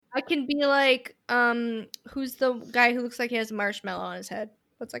can be like, who's the guy who looks like he has a marshmallow on his head?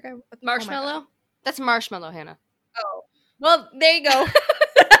 What's that guy? Marshmallow? That's Marshmallow, Hannah. Oh. Well, there you go.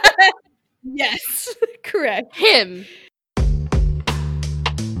 Yes. Correct. Him.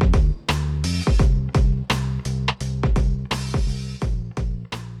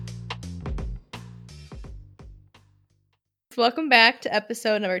 Welcome back to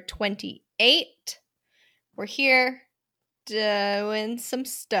episode number 28. We're here doing some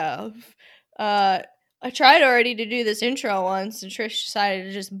stuff. I tried already to do this intro once, and Trish decided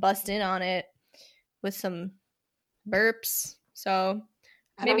to just bust in on it with some burps. So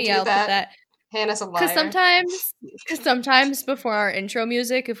maybe I'll put that. Hannah's a liar. Because sometimes before our intro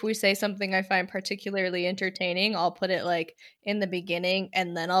music, if we say something I find particularly entertaining, I'll put it like in the beginning,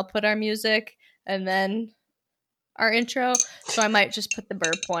 and then I'll put our music, and then our intro. So I might just put the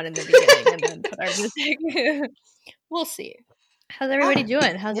burp one in the beginning and then put our music. We'll see. How's everybody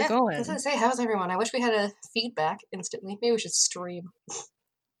doing? How's it going? I was going to say, how's everyone? I wish we had a feedback instantly. Maybe we should stream.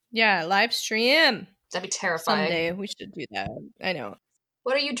 Yeah, live stream. That'd be terrifying. Someday we should do that. I know.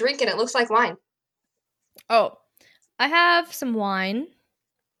 What are you drinking? It looks like wine. Oh, I have some wine.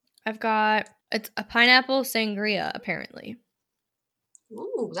 It's a pineapple sangria, apparently.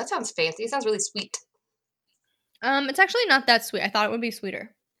 Ooh, that sounds fancy. It sounds really sweet. It's actually not that sweet. I thought it would be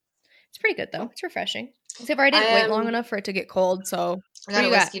sweeter. It's pretty good, though. It's refreshing. Except for I didn't wait long enough for it to get cold, so... I got a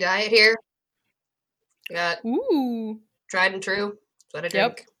whiskey diet here. I got tried and true. That's what I drink.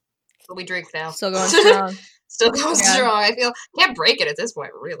 Yep. That's what we drink now. Still going strong. Still going strong. I feel... Can't break it at this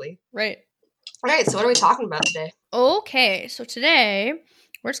point, really. Right. All right, so what are we talking about today? Okay, so today,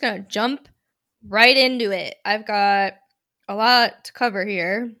 we're just going to jump right into it. I've got a lot to cover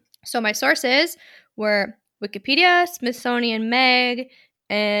here. So my sources were Wikipedia, Smithsonian Mag,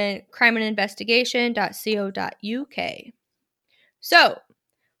 and crimeandinvestigation.co.uk. So,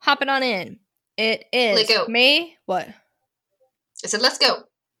 hopping on in. It is May... What? I said, let's go.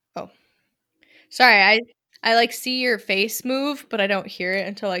 Oh. Sorry, I like see your face move, but I don't hear it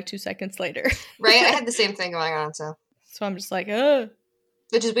until like 2 seconds later. Right? I had the same thing going on, so I'm just like, ugh.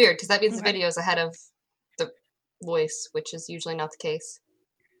 Which is weird, because that means the video is ahead of the voice, which is usually not the case.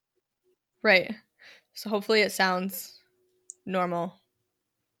 Right. So hopefully it sounds normal.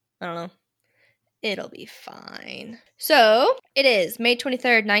 I don't know. It'll be fine. So, it is May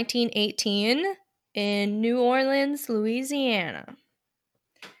 23rd, 1918 in New Orleans, Louisiana.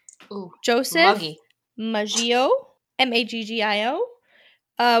 Ooh, Joseph Muggy. Maggio, Maggio,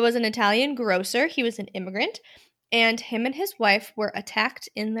 was an Italian grocer. He was an immigrant, and him and his wife were attacked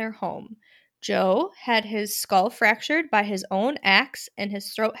in their home. Joe had his skull fractured by his own axe, and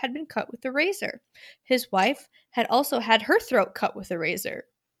his throat had been cut with a razor. His wife had also had her throat cut with a razor.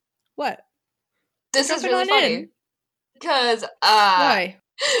 What? This is really funny. Because, why?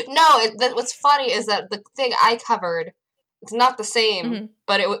 No, what's funny is that the thing I covered, it's not the same,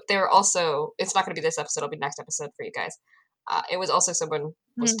 but they were also, it's not going to be this episode, it'll be next episode for you guys. It was also someone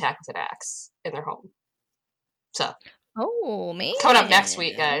was attacked with an axe in their home. So. Oh, man. Coming up next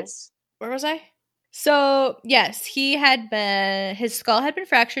week, guys. Where was I? So, yes, his skull had been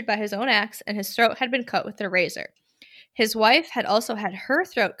fractured by his own axe, and his throat had been cut with a razor. His wife had also had her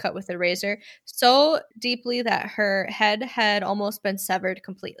throat cut with a razor so deeply that her head had almost been severed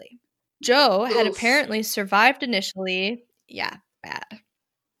completely. Joe had apparently survived initially. Yeah, bad.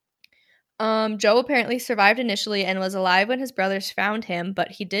 Joe apparently survived initially and was alive when his brothers found him,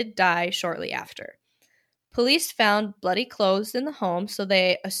 but he did die shortly after. Police found bloody clothes in the home, so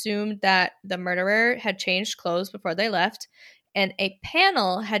they assumed that the murderer had changed clothes before they left, and a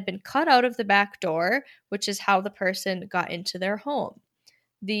panel had been cut out of the back door, which is how the person got into their home.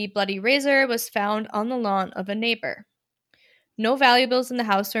 The bloody razor was found on the lawn of a neighbor. No valuables in the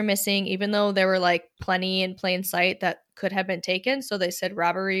house were missing, even though there were like plenty in plain sight that could have been taken, so they said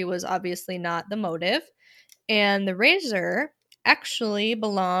robbery was obviously not the motive. And the razor actually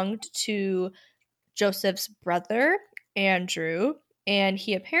belonged to Joseph's brother, Andrew, and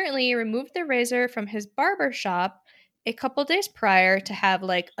he apparently removed the razor from his barber shop a couple days prior to have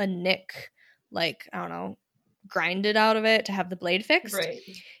like a nick, like, I don't know, grinded out of it to have the blade fixed. Right.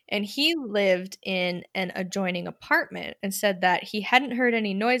 And he lived in an adjoining apartment and said that he hadn't heard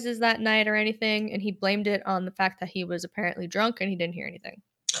any noises that night or anything, and he blamed it on the fact that he was apparently drunk and he didn't hear anything.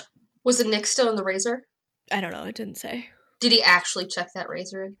 Was the nick still on the razor? I don't know. It didn't say. Did he actually check that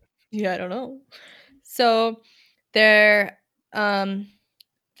razor? Yeah, I don't know. So they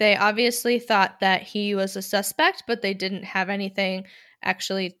obviously thought that he was a suspect, but they didn't have anything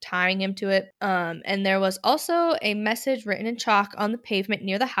actually tying him to it. And there was also a message written in chalk on the pavement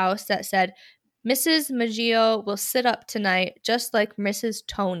near the house that said, Mrs. Maggio will sit up tonight just like Mrs.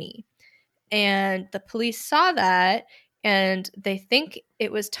 Tony. And the police saw that, and they think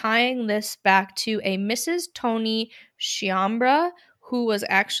it was tying this back to a Mrs. Tony Sciambra, who was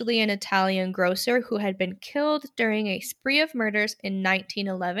actually an Italian grocer who had been killed during a spree of murders in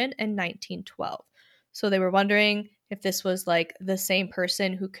 1911 and 1912. So they were wondering if this was like the same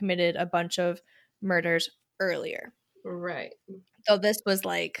person who committed a bunch of murders earlier. Right. So this was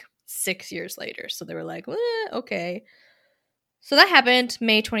like 6 years later. So they were like, okay. So that happened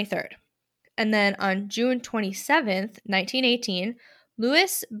May 23rd. And then on June 27th, 1918,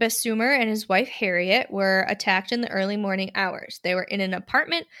 Louis Bessumer and his wife Harriet were attacked in the early morning hours. They were in an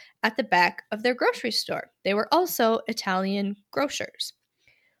apartment at the back of their grocery store. They were also Italian grocers.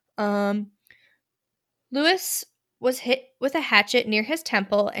 Louis was hit with a hatchet near his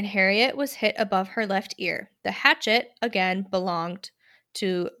temple, and Harriet was hit above her left ear. The hatchet, again, belonged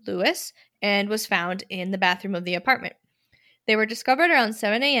to Louis and was found in the bathroom of the apartment. They were discovered around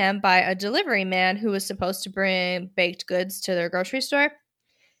 7 a.m. by a delivery man who was supposed to bring baked goods to their grocery store.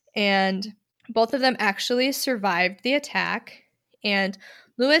 And both of them actually survived the attack. And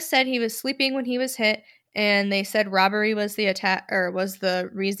Louis said he was sleeping when he was hit, and they said robbery was the attack, or was the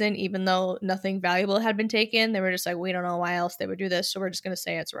reason, even though nothing valuable had been taken. They were just like, we don't know why else they would do this, so we're just going to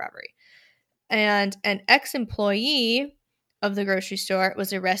say it's robbery. And an ex-employee of the grocery store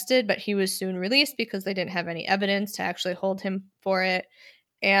was arrested, but he was soon released because they didn't have any evidence to actually hold him for it.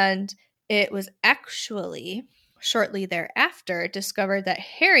 And it was actually shortly thereafter discovered that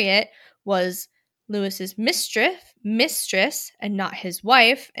Harriet was Louis's mistress and not his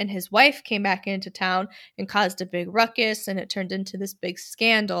wife, and his wife came back into town and caused a big ruckus, and it turned into this big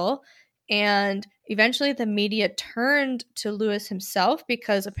scandal. And eventually the media turned to Louis himself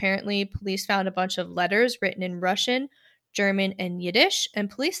because apparently police found a bunch of letters written in Russian, German, and Yiddish, and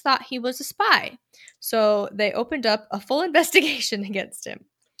police thought he was a spy. So they opened up a full investigation against him.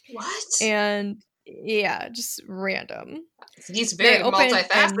 What? And yeah, just random. He's very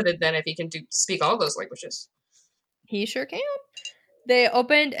multifaceted then if he can speak all those languages. He sure can. They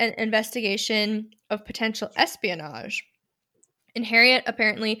opened an investigation of potential espionage. And Harriet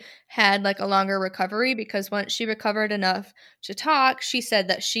apparently had like a longer recovery because once she recovered enough to talk, she said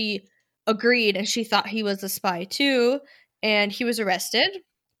that she agreed and she thought he was a spy too. And he was arrested,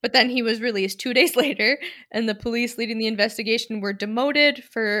 but then he was released 2 days later, and the police leading the investigation were demoted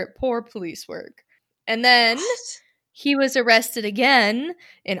for poor police work. And then he was arrested again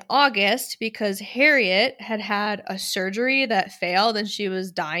in August because Harriet had had a surgery that failed and she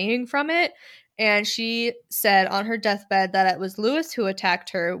was dying from it. And she said on her deathbed that it was Louis who attacked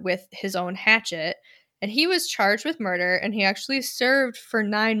her with his own hatchet. And he was charged with murder, and he actually served for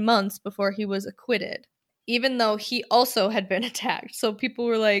 9 months before he was acquitted, even though he also had been attacked. So people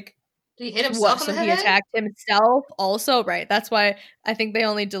were like, did he hit himself what? So he attacked himself also? Right. That's why I think they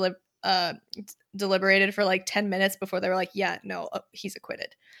only deliberated for like 10 minutes before they were like, yeah, no, he's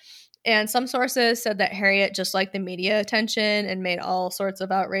acquitted. And some sources said that Harriet just liked the media attention and made all sorts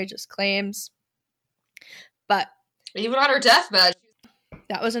of outrageous claims. But even on her deathbed,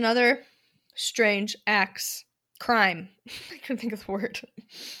 that was another strange crime. I couldn't think of the word.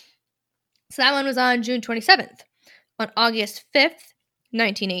 So that one was on June 27th. On August 5th,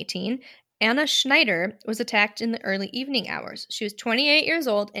 1918, Anna Schneider was attacked in the early evening hours. She was 28 years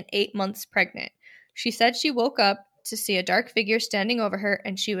old and 8 months pregnant. She said she woke up to see a dark figure standing over her,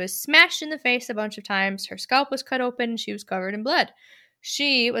 and she was smashed in the face a bunch of times. Her scalp was cut open, and she was covered in blood.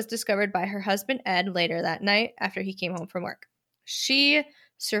 She was discovered by her husband, Ed, later that night after he came home from work. She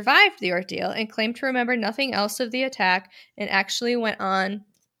survived the ordeal and claimed to remember nothing else of the attack and actually went on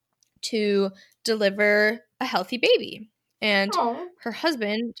to deliver a healthy baby. And her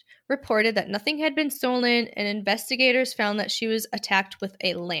husband reported that nothing had been stolen, and investigators found that she was attacked with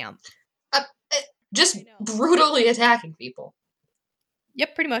a lamp. Just brutally attacking people.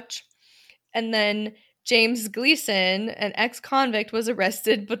 Yep, pretty much. And then James Gleason, an ex-convict, was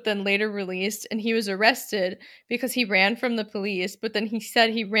arrested but then later released, and he was arrested because he ran from the police, but then he said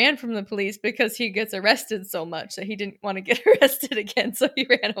he ran from the police because he gets arrested so much that he didn't want to get arrested again, so he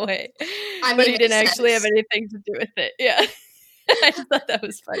ran away. But he didn't actually have anything to do with it. Yeah. I just thought that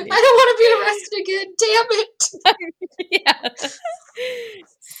was funny. I don't want to be arrested again. Damn it. Yeah.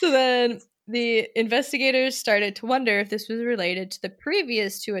 So then the investigators started to wonder if this was related to the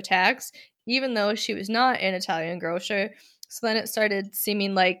previous 2 attacks, even though she was not an Italian grocer. So then it started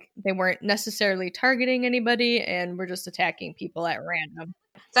seeming like they weren't necessarily targeting anybody and were just attacking people at random.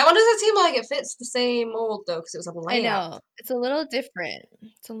 That one doesn't seem like it fits the same mold, though, because it was a lamp. I know. It's a little different.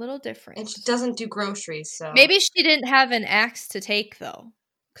 And she doesn't do groceries, so... Maybe she didn't have an axe to take, though.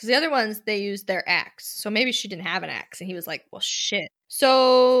 Because the other ones, they used their axe. So maybe she didn't have an axe. And he was like, well, shit.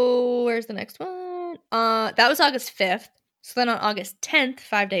 So where's the next one? That was August 5th. So then on August 10th,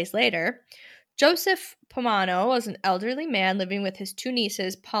 5 days later, Joseph Pomano was an elderly man living with his two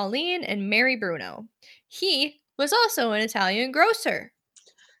nieces, Pauline and Mary Bruno. He was also an Italian grocer.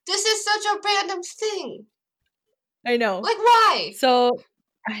 This is such a random thing. I know. Like, why? So,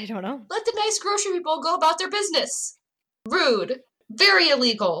 I don't know. Let the nice grocery people go about their business. Rude. Very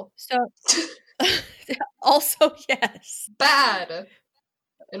illegal. So, also, yes. Bad.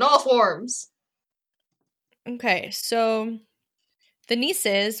 In all forms. Okay, so the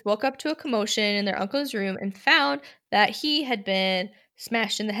nieces woke up to a commotion in their uncle's room and found that he had been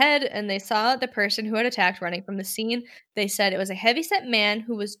smashed in the head, and they saw the person who had attacked running from the scene. They said it was a heavyset man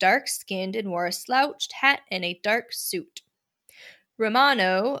who was dark-skinned and wore a slouched hat and a dark suit.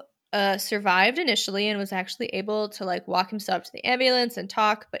 Romano survived initially and was actually able to walk himself to the ambulance and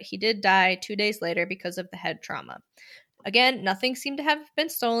talk, but he did die 2 days later because of the head trauma. Again, nothing seemed to have been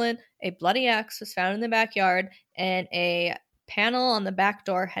stolen. A bloody axe was found in the backyard, and a panel on the back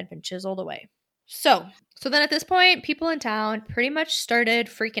door had been chiseled away. So then at this point, people in town pretty much started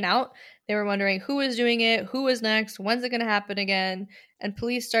freaking out. They were wondering who was doing it, who was next, when's it going to happen again, and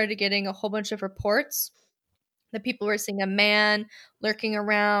police started getting a whole bunch of reports that people were seeing a man lurking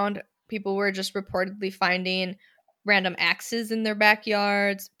around. People were just reportedly finding random axes in their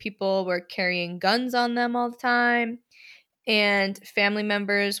backyards. People were carrying guns on them all the time. And family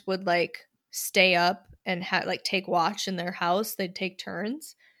members would stay up and take watch in their house. They'd take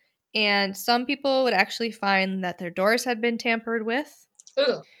turns. And some people would actually find that their doors had been tampered with.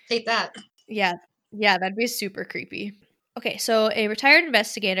 Ooh, hate that. Yeah, that'd be super creepy. Okay, so a retired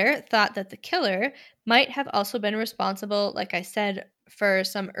investigator thought that the killer might have also been responsible, like I said, for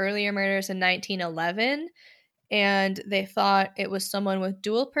some earlier murders in 1911. And they thought it was someone with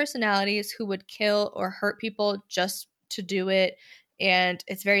dual personalities who would kill or hurt people just to do it. And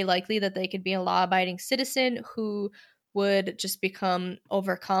it's very likely that they could be a law-abiding citizen who would just become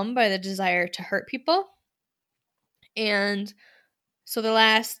overcome by the desire to hurt people. And so the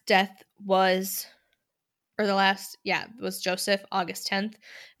last death was Joseph, August 10th.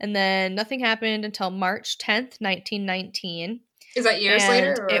 And then nothing happened until March 10th, 1919. Is that years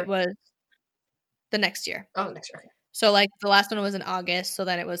later? Or? It was the next year. Oh, next year. Okay. So the last one was in August, so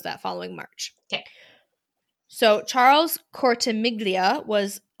then it was that following March. Okay. So Charles Cortimiglia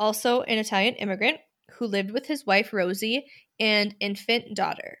was also an Italian immigrant who lived with his wife Rosie and infant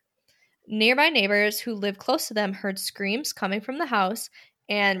daughter. Nearby neighbors who lived close to them heard screams coming from the house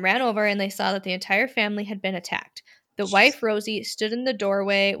and ran over, and they saw that the entire family had been attacked. The wife, Rosie, stood in the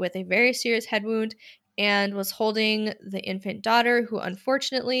doorway with a very serious head wound and was holding the infant daughter, who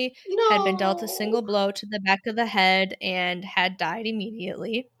unfortunately had been dealt a single blow to the back of the head and had died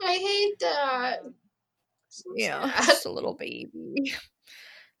immediately. I hate that. So just a little baby.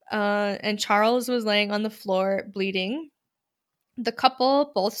 And Charles was laying on the floor bleeding. The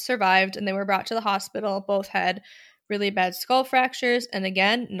couple both survived and they were brought to the hospital. Both had really bad skull fractures. And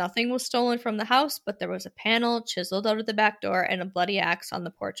again, nothing was stolen from the house, but there was a panel chiseled out of the back door and a bloody axe on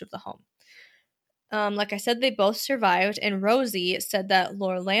the porch of the home. Like I said, they both survived. And Rosie said that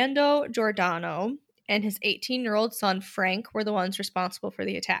Lorlando Giordano and his 18-year-old son Frank were the ones responsible for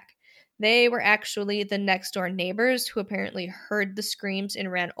the attack. They were actually the next door neighbors who apparently heard the screams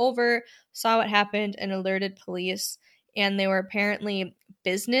and ran over, saw what happened, and alerted police. And they were apparently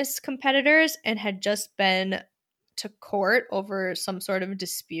business competitors and had just been to court over some sort of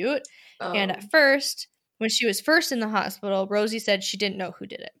dispute. Oh. And at first, when she was first in the hospital, Rosie said she didn't know who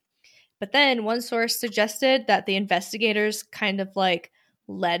did it. But then one source suggested that the investigators kind of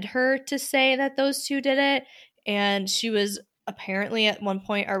led her to say that those two did it. And she was apparently at one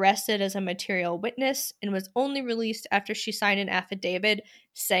point arrested as a material witness and was only released after she signed an affidavit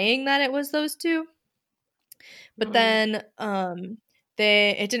saying that it was those two. But then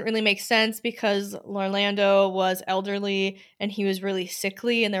it didn't really make sense because Lorlando was elderly and he was really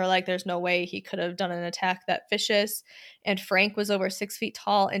sickly, and they were like, there's no way he could have done an attack that vicious. And Frank was over 6 feet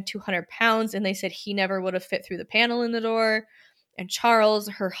tall and 200 pounds, and they said he never would have fit through the panel in the door. And Charles,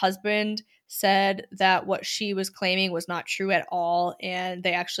 her husband, said that what she was claiming was not true at all, and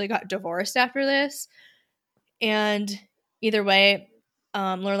they actually got divorced after this. And either way,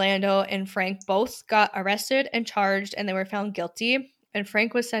 Lorlando and Frank both got arrested and charged, and they were found guilty. And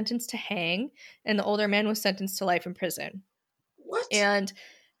Frank was sentenced to hang, and the older man was sentenced to life in prison. What? And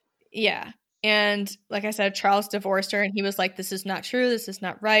yeah. And like I said, Charles divorced her, and he was like, this is not true. This is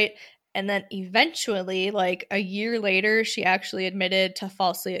not right. And then eventually, a year later, she actually admitted to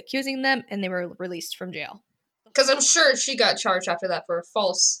falsely accusing them, and they were released from jail. Because I'm sure she got charged after that for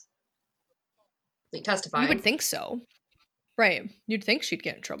falsely testifying. You would think so. Right. You'd think she'd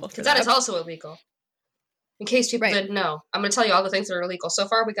get in trouble for that. Because that is also illegal. In case people didn't know. I'm going to tell you all the things that are illegal. So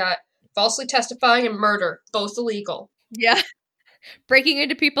far, we got falsely testifying and murder. Both illegal. Yeah. Breaking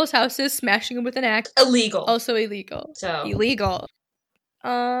into people's houses, smashing them with an axe. Illegal. Also illegal. So. Illegal.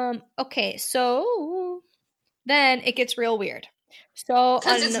 Okay, so then it gets real weird. So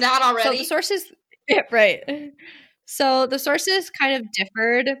because it's not already. So the sources, right? So the sources kind of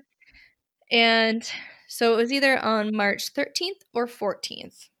differed, and so it was either on March 13th or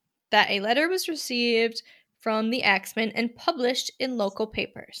 14th that a letter was received from the Axemen and published in local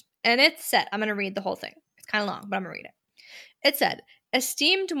papers. And it said, I'm going to read the whole thing. It's kind of long, but I'm going to read it. It said,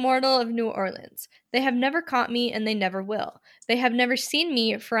 "Esteemed mortal of New Orleans, they have never caught me and they never will. They have never seen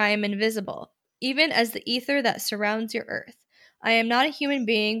me, for I am invisible, even as the ether that surrounds your earth. I am not a human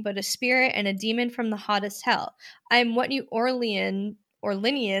being, but a spirit and a demon from the hottest hell. I am what you Orleanians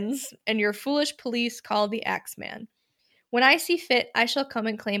and your foolish police call the Axeman. When I see fit, I shall come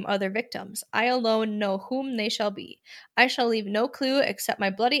and claim other victims. I alone know whom they shall be. I shall leave no clue except my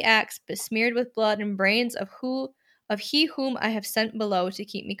bloody axe, besmeared with blood and brains of he whom I have sent below to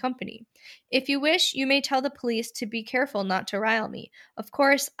keep me company. If you wish, you may tell the police to be careful not to rile me. Of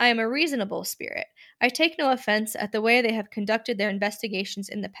course, I am a reasonable spirit. I take no offense at the way they have conducted their investigations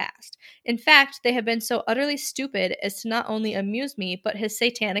in the past. In fact, they have been so utterly stupid as to not only amuse me, but his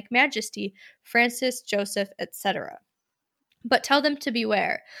satanic majesty, Francis, Joseph, etc. But tell them to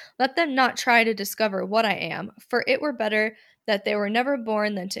beware. Let them not try to discover what I am, for it were better that they were never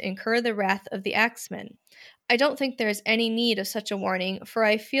born than to incur the wrath of the Axemen. I don't think there is any need of such a warning, for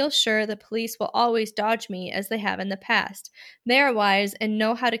I feel sure the police will always dodge me as they have in the past. They are wise and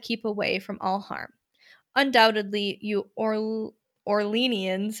know how to keep away from all harm. Undoubtedly, you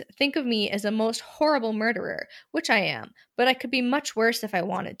Orleanians think of me as a most horrible murderer, which I am, but I could be much worse if I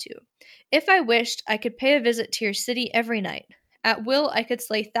wanted to. If I wished, I could pay a visit to your city every night. At will, I could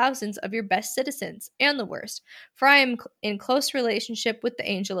slay thousands of your best citizens, and the worst, for I am in close relationship with the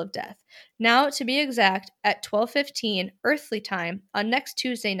angel of death. Now, to be exact, at 12:15 earthly time, on next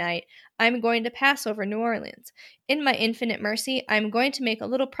Tuesday night, I am going to pass over New Orleans. In my infinite mercy, I am going to make a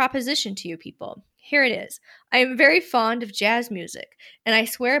little proposition to you people. Here it is. I am very fond of jazz music, and I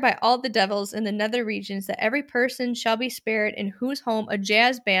swear by all the devils in the nether regions that every person shall be spared in whose home a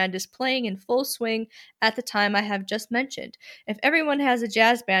jazz band is playing in full swing at the time I have just mentioned. If everyone has a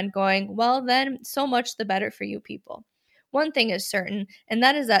jazz band going, well then, so much the better for you people. One thing is certain, and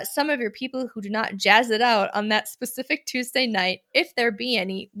that is that some of your people who do not jazz it out on that specific Tuesday night, if there be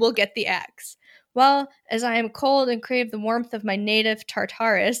any, will get the axe. Well, as I am cold and crave the warmth of my native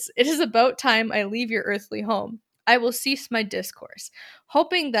Tartarus, it is about time I leave your earthly home. I will cease my discourse.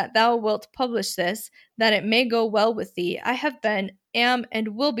 Hoping that thou wilt publish this, that it may go well with thee, I have been, am,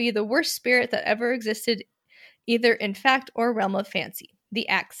 and will be the worst spirit that ever existed, either in fact or realm of fancy. The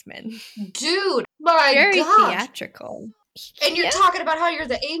Axeman." Dude, my Very God. theatrical. And you're talking about how you're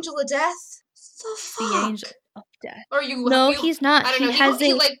the angel of death? The fuck? The angel of death. Or you? No, he's not. I don't know.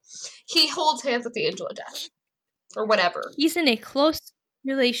 He holds hands with the angel of death, or whatever. He's in a close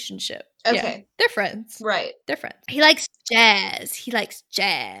relationship. Okay, yeah, they're friends. Right, they're friends. He likes jazz.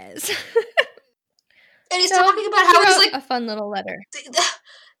 And he's talking about how he's like a fun little letter.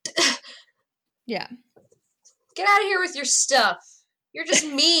 Yeah. Get out of here with your stuff. You're just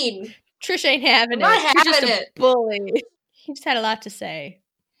mean. Trish ain't having it. I'm not having He's just it. A bully. He just had a lot to say.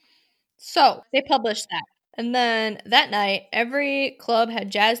 So they published that. And then that night, every club had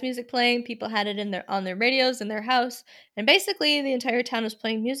jazz music playing. People had it on their radios in their house. And basically, the entire town was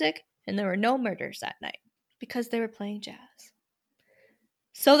playing music. And there were no murders that night because they were playing jazz.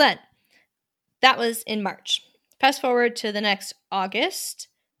 So then, that was in March. Fast forward to the next August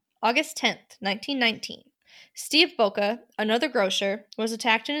 10th, 1919. Steve Boca, another grocer, was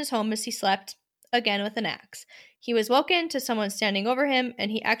attacked in his home as he slept, again with an axe. He was woken to someone standing over him, and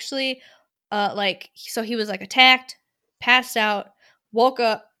he actually, so he was attacked, passed out, woke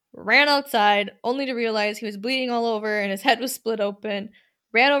up, ran outside, only to realize he was bleeding all over and his head was split open,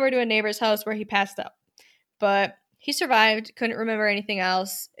 ran over to a neighbor's house where he passed out. But he survived, couldn't remember anything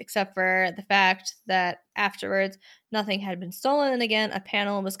else except for the fact that afterwards nothing had been stolen, and again, a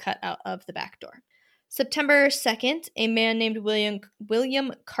panel was cut out of the back door. September 2nd, a man named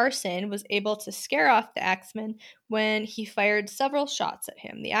William Carson was able to scare off the Axeman when he fired several shots at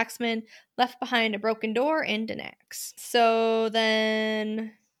him. The Axeman left behind a broken door and an axe. So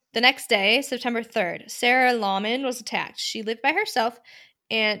then the next day, September 3rd, Sarah Lawman was attacked. She lived by herself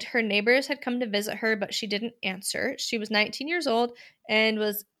and her neighbors had come to visit her, but she didn't answer. She was 19 years old and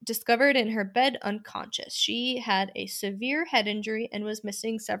was discovered in her bed unconscious. She had a severe head injury and was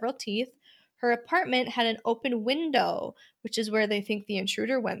missing several teeth. Her apartment had an open window, which is where they think the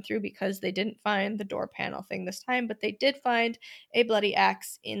intruder went through because they didn't find the door panel thing this time, but they did find a bloody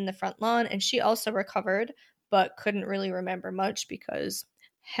axe in the front lawn, and she also recovered, but couldn't really remember much because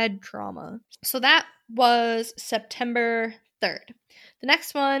head trauma. So that was September 3rd. The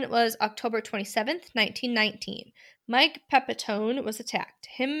next one was October 27th, 1919. Mike Pepitone was attacked.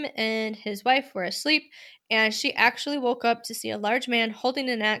 Him and his wife were asleep, and she actually woke up to see a large man holding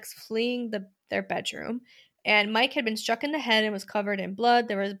an axe fleeing their bedroom. And Mike had been struck in the head and was covered in blood.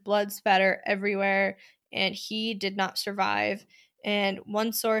 There was blood spatter everywhere, and he did not survive. And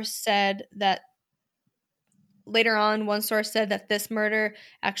one source said that this murder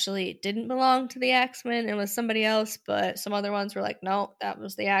actually didn't belong to the Axeman and was somebody else, but some other ones were like, no, that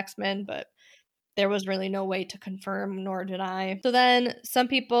was the Axeman, but there was really no way to confirm nor deny. So then some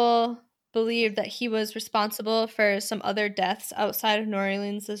people believe that he was responsible for some other deaths outside of New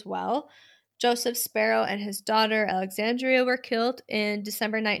Orleans as well. Joseph Sparrow and his daughter Alexandria were killed in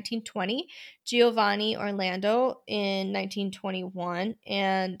December 1920, Giovanni Orlando in 1921,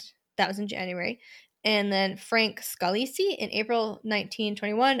 and that was in January, and then Frank Scalisi in April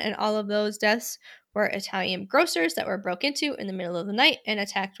 1921, and all of those deaths were Italian grocers that were broke into in the middle of the night and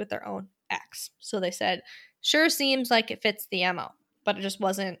attacked with their own axe. So they said, sure seems like it fits the MO, but it just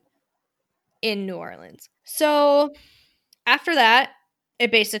wasn't in New Orleans. So after that, it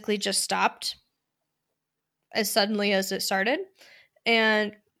basically just stopped as suddenly as it started.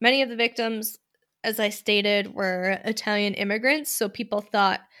 And many of the victims, as I stated, were Italian immigrants. So people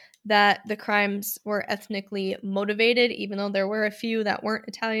thought that the crimes were ethnically motivated, even though there were a few that weren't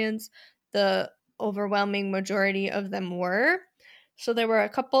Italians. The overwhelming majority of them were. So there were a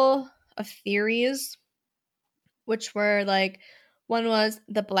couple of theories, which were like, one was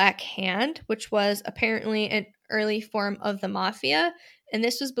the Black Hand, which was apparently an early form of the mafia. And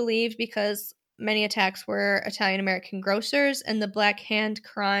this was believed because many attacks were Italian American grocers, and the Black Hand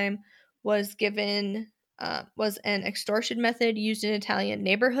crime was was an extortion method used in Italian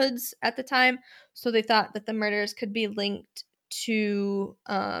neighborhoods at the time. So they thought that the murders could be linked to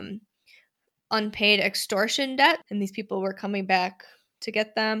unpaid extortion debt, and these people were coming back to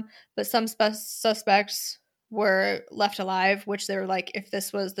get them. But some suspects were left alive, which they were like, if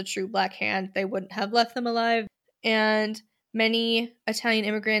this was the true Black Hand, they wouldn't have left them alive. And many Italian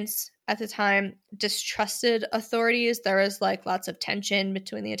immigrants at the time distrusted authorities. There was like lots of tension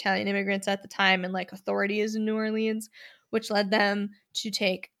between the Italian immigrants at the time and like authorities in New Orleans, which led them to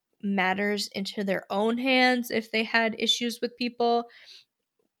take matters into their own hands if they had issues with people,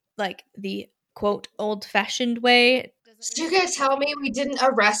 like the quote old-fashioned way. So you guys tell me we didn't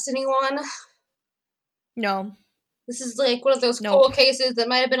arrest anyone? No. This is like one of those cold cases that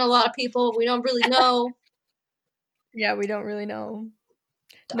might have been a lot of people. We don't really know. Yeah, we don't really know.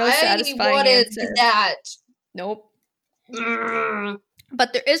 No satisfying answer. That. Nope.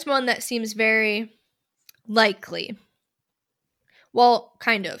 But there is one that seems very likely. Well,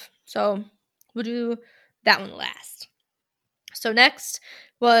 kind of. So we'll do that one last. So next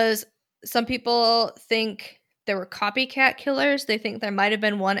was, some people think there were copycat killers. They think there might have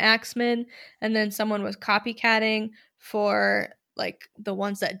been one Axeman, and then someone was copycatting for like the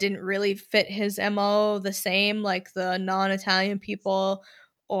ones that didn't really fit his MO the same, like the non-Italian people,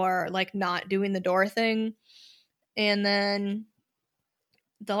 or like not doing the door thing. And then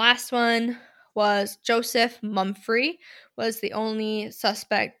the last one was Joseph Mumphrey was the only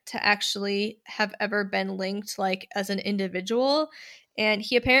suspect to actually have ever been linked like as an individual. And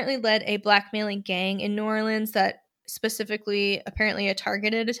he apparently led a blackmailing gang in New Orleans that specifically apparently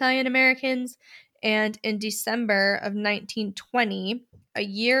targeted Italian Americans. And in December of 1920, a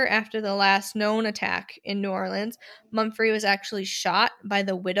year after the last known attack in New Orleans, Mumphrey was actually shot by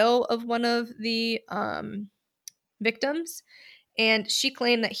the widow of one of the victims. And she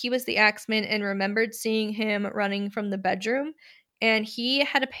claimed that he was the Axeman and remembered seeing him running from the bedroom. And he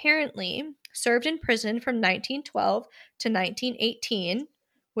had apparently served in prison from 1912 to 1918,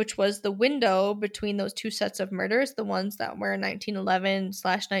 which was the window between those two sets of murders, the ones that were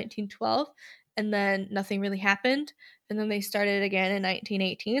 1911/1912. And then nothing really happened. And then they started again in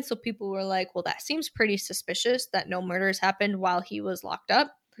 1918. So people were like, well, that seems pretty suspicious that no murders happened while he was locked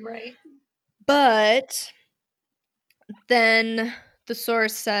up. Right. But then the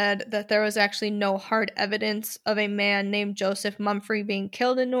source said that there was actually no hard evidence of a man named Joseph Mumphrey being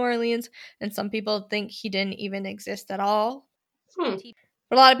killed in New Orleans, and some people think he didn't even exist at all. But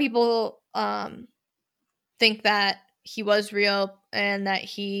a lot of people think that he was real and that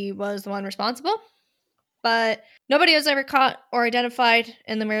he was the one responsible. But nobody was ever caught or identified,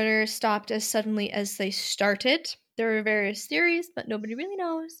 and the murders stopped as suddenly as they started. There were various theories, but nobody really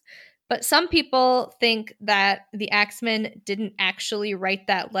knows. But some people think that the Axemen didn't actually write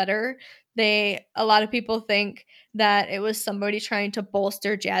that letter. A lot of people think that it was somebody trying to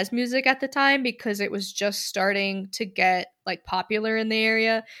bolster jazz music at the time because it was just starting to get like popular in the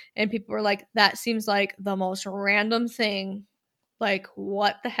area, and people were like, that seems like the most random thing. Like,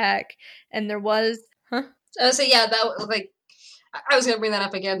 what the heck? And there was So yeah, that was like, I was gonna bring that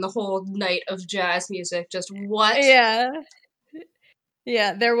up again. The whole night of jazz music, just what?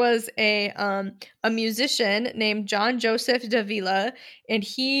 Yeah, there was a musician named John Joseph Davila, and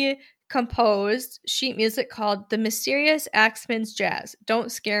he composed sheet music called The Mysterious Axemen's Jazz,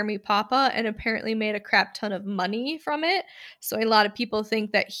 Don't Scare Me Papa, and apparently made a crap ton of money from it. So a lot of people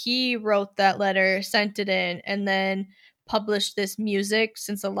think that he wrote that letter, sent it in, and then published this music,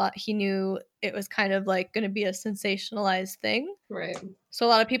 since he knew it was kind of like going to be a sensationalized thing. Right. So a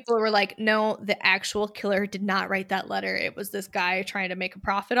lot of people were like, no, the actual killer did not write that letter. It was this guy trying to make a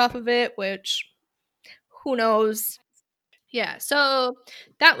profit off of it, which who knows? Yeah, so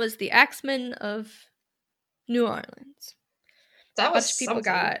that was the Axemen of New Orleans. That was a bunch of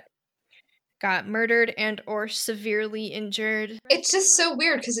people got murdered and or severely injured. It's just so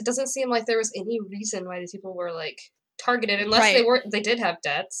weird because it doesn't seem like there was any reason why these people were like targeted unless they did have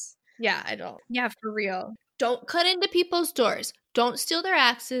debts. Yeah, I don't. Yeah, for real. Don't cut into people's doors. Don't steal their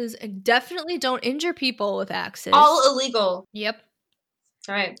axes, and definitely don't injure people with axes. All illegal. Yep.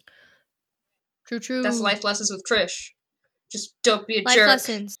 All right. True. That's life lessons with Trish. Just don't be a life jerk. Life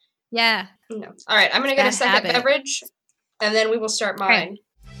lessons. Yeah. No. All right, I'm going to get a second beverage, and then we will start mine.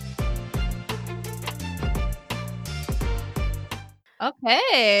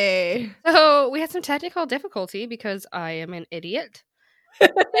 Okay. So we had some technical difficulty because I am an idiot.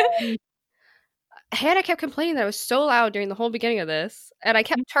 Hannah kept complaining that I was so loud during the whole beginning of this, and I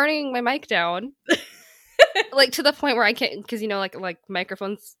kept turning my mic down, like to the point where I can't, because like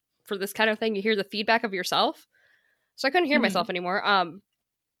microphones for this kind of thing, you hear the feedback of yourself, so I couldn't hear myself anymore.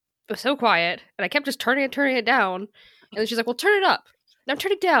 It was so quiet, and I kept just turning it down, and then she's like, "Well, turn it up." And I'm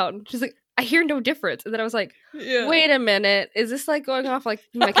turning it down. She's like, "I hear no difference," and then I was like, "Wait a minute, is this like going off like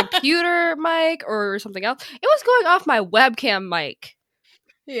my computer mic or something else?" It was going off my webcam mic.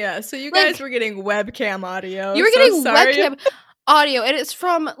 Yeah, so you guys were getting webcam audio. You were getting webcam audio, and it's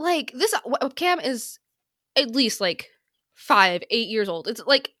from, like, this webcam is at least, like, 5-8 years old. It's,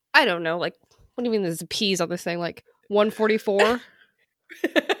 like, I don't know, like, what do you mean there's P's on this thing? Like, 144?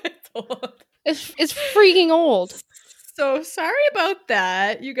 It's old. It's freaking old. So, sorry about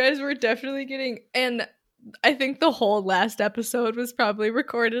that. You guys were definitely getting, and I think the whole last episode was probably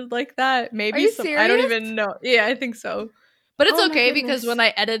recorded like that. Maybe Are you serious? I don't even know. Yeah, I think so. But it's okay because when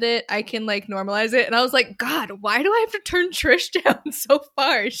I edit it, I can like normalize it. And I was like, God, why do I have to turn Trish down so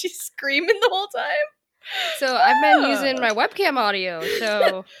far? She's screaming the whole time. So I've been using my webcam audio.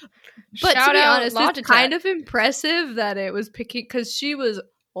 So, but to be honest, it's kind of impressive that it was picking, because she was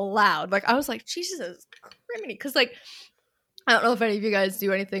loud. Like I was like, Jesus criminy, because like I don't know if any of you guys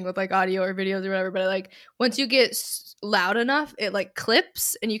do anything with like audio or videos or whatever, but like once you get loud enough, it like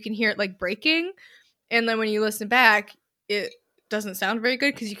clips and you can hear it like breaking. And then when you listen back, it doesn't sound very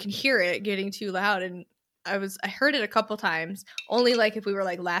good because you can hear it getting too loud. And I heard it a couple times, only like if we were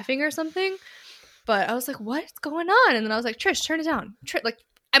like laughing or something. But I was like, what's going on? And then I was like, Trish, turn it down. Like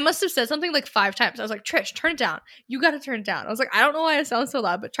I must have said something like 5 times. I was like, Trish, turn it down. You got to turn it down. I was like, I don't know why it sounds so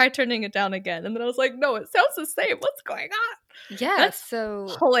loud, but try turning it down again. And then I was like, no, it sounds the same. What's going on? Yeah, that's so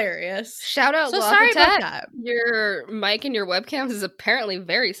hilarious. Shout out, so sorry about that. Your mic and your webcams is apparently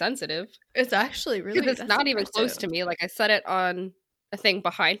very sensitive. It's actually really. It's not even close to me. Like I set it on a thing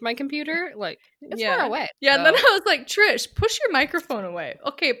behind my computer. Like it's far away. Yeah, and then I was like, Trish, push your microphone away.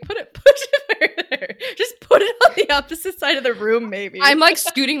 Okay, push it there. Just put it on the opposite side of the room, maybe. I'm like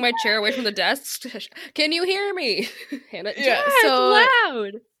scooting my chair away from the desk. Can you hear me? Hannah, yeah, so it's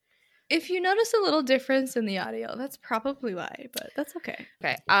loud. If you notice a little difference in the audio, that's probably why, but that's okay.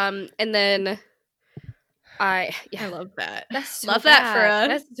 Okay. And then I love that. That's so love bad. That for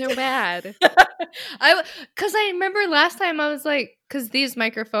us. That's so bad. Because I remember last time I was like, because these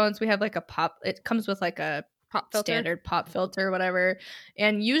microphones, we have like a pop, it comes with like a pop filter. Standard pop filter or whatever.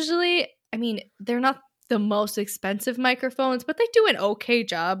 And usually, I mean, they're not the most expensive microphones, but they do an okay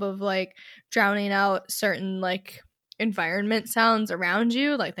job of like drowning out certain like environment sounds around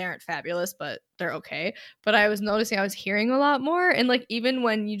you. Like they aren't fabulous, but they're okay. But I was noticing I was hearing a lot more, and like even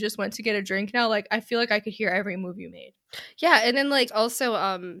when you just went to get a drink now, like I feel like I could hear every move you made. Yeah, and then like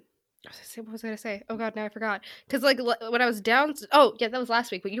also What was I gonna say? Oh god, now I forgot. Because like when I was down, oh yeah, that was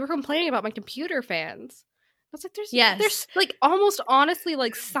last week. But you were complaining about my computer fans. I was like, there's like almost honestly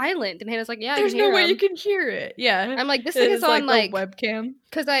like silent, and Hannah's like, yeah, there's I can hear no way them. you can hear it. Yeah, I'm like, this thing is on like webcam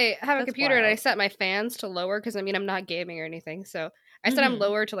because I have a computer wild. and I set my fans to lower because I mean I'm not gaming or anything, so I set them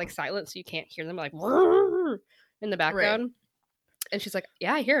lower to like silent so you can't hear them like in the background. Right. And she's like,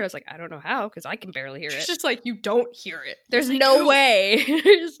 yeah, I hear it. I was like, I don't know how because I can barely hear it. It's just like, you don't hear it. There's no way.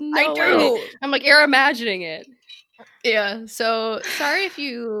 There's no way. I'm like, you're imagining it. Yeah, so sorry if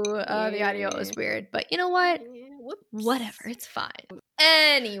the audio was weird, but you know what? Whatever, it's fine.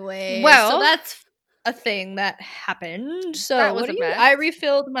 Anyway, so that's a thing that happened. So that was a mess. I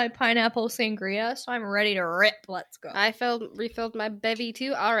refilled my pineapple sangria, so I'm ready to rip. Let's go. I refilled my bevy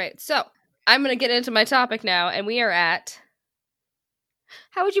too. All right, so I'm going to get into my topic now, and we are at...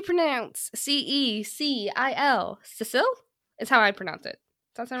 How would you pronounce Cecil? Cecil? Is how I pronounce it.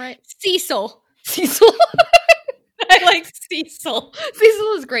 Does that sound right? Cecil. I like Cecil.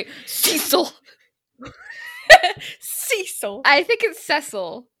 Cecil is great. Cecil. Cecil. I think it's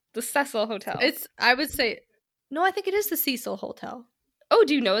Cecil. The Cecil Hotel. I would say... No, I think it is the Cecil Hotel. Oh,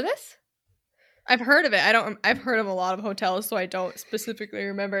 do you know this? I've heard of it. I've heard of a lot of hotels, so I don't specifically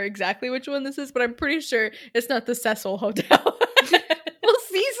remember exactly which one this is, but I'm pretty sure it's not the Cecil Hotel. Well,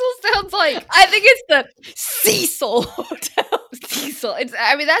 Cecil sounds like... I think it's the Cecil Hotel. Cecil.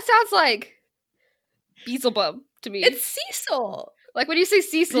 That sounds like Beelzebub to me. It's Cecil. Like when you say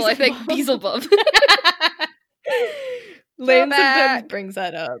Cecil, I think Beelzebub. Lane sometimes brings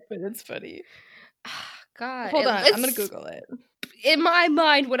that up, and it's funny. God. Hold on, I'm gonna Google it. In my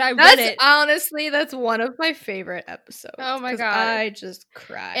mind, when I read it... Honestly, that's one of my favorite episodes. Oh my god. I just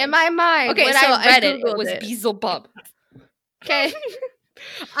cried. In my mind, when I read it was Beelzebub. Okay.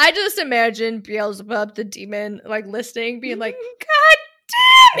 I just imagine Beelzebub, the demon, like listening, being like, God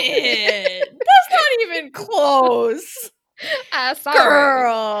damn it! That's not even close. Sorry.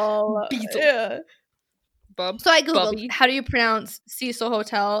 Girl. Beelzebub. Yeah. Bub. So I Googled, how do you pronounce Cecil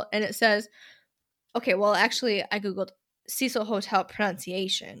Hotel? And it says, okay, well, actually, I Googled Cecil Hotel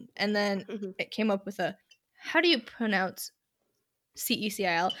pronunciation. And then it came up with how do you pronounce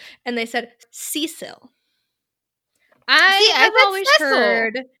Cecil? And they said Cecil. I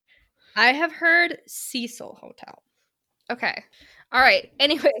have heard Cecil Hotel. Okay. All right.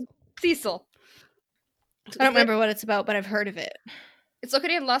 Anyway, Cecil. I don't remember what it's about, but I've heard of it. It's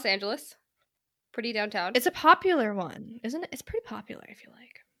located in Los Angeles. Pretty downtown. It's a popular one, isn't it? It's pretty popular, I feel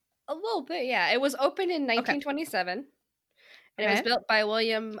like. A little bit, yeah. It was opened in 1927. Okay. And it was built by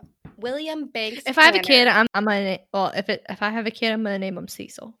William Banks. If I have a kid, I'm gonna if I have a kid, I'm gonna name him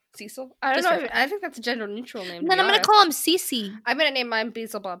Cecil. Cecil? I don't know. I think that's a gender neutral name. Then I'm gonna call him Cece. I'm gonna name mine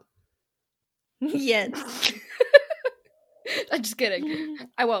Beelzebub. Yes. I'm just kidding.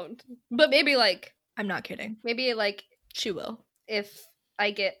 I won't. But maybe like I'm not kidding. Maybe like she will. If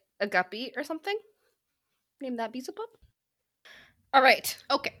I get a guppy or something, name that Beelzebub. All right.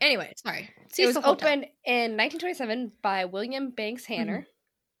 Okay. Anyway, sorry. It was opened in 1927 by William Banks Hanner.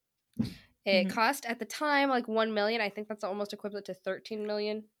 It cost at the time like $1 million. I think that's almost equivalent to $13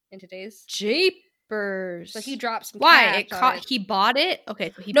 million in today's. Jeepers! So he dropped some. Why? He bought it.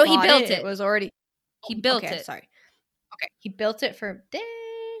 Okay. So he built it. It was already. He built it. Sorry. Okay. He built it for. Dang.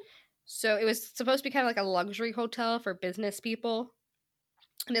 So it was supposed to be kind of like a luxury hotel for business people.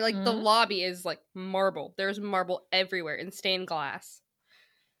 And it, the lobby is like marble. There's marble everywhere in stained glass.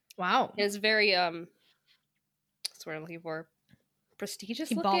 Wow. It's very that's what I'm looking for.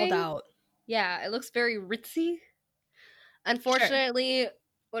 Prestigious looking. Balled out. Yeah, it looks very ritzy. Unfortunately,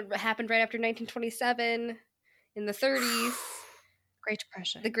 what happened right after 1927 in the 30s, Great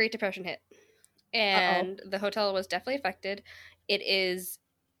Depression. The Great Depression hit. And the hotel was definitely affected. It is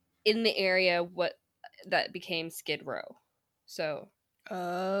in the area that became Skid Row. So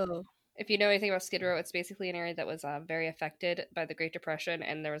if you know anything about Skid Row, it's basically an area that was very affected by the Great Depression,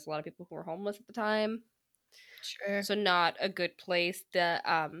 and there was a lot of people who were homeless at the time. Sure. So not a good place. The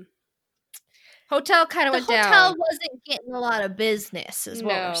hotel kind of went down. The hotel wasn't getting a lot of business, is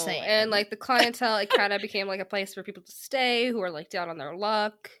what we're saying. And like the clientele, it kind of became like a place for people to stay who are like down on their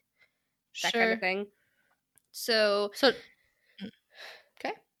luck. That kind of thing. So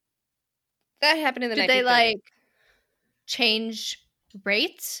okay. That happened in the 1930s. Did they like change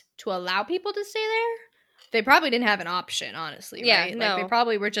rates to allow people to stay there? They probably didn't have an option, honestly. Yeah, right? no. Like, they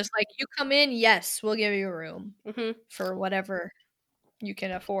probably were just like, you come in, yes, we'll give you a room for whatever you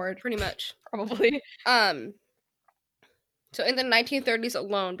can afford. Pretty much. Probably. So in the 1930s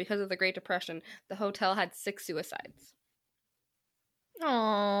alone, because of the Great Depression, the hotel had 6 suicides.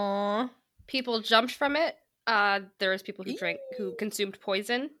 Aww. People jumped from it. There was people who consumed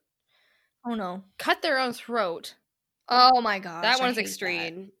poison. Oh no. cut their own throat. Oh my gosh. That one's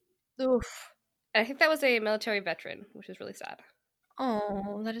extreme. That. Oof. I think that was a military veteran, which is really sad.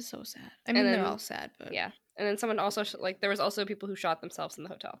 Oh, that is so sad. I mean, they're all sad, but yeah. And then someone also there was also people who shot themselves in the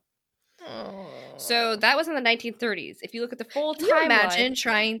hotel. Oh. So that was in the 1930s. If you look at the full Can you timeline, imagine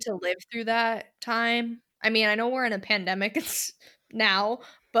trying to live through that time? I mean, I know we're in a pandemic now,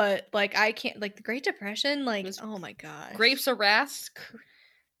 but like I can't. Like the Great Depression, like oh my god, grapes arrest.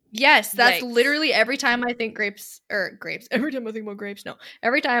 Yes, that's literally every time I think grapes. Every time I think about grapes, no.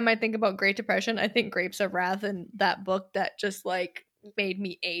 Every time I think about Great Depression, I think Grapes of Wrath and that book that just like made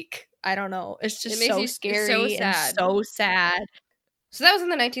me ache. I don't know. It's just so scary so sad. And so sad. So that was in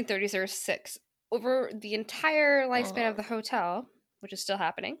the 1930s. There were 6. Over the entire lifespan of the hotel, which is still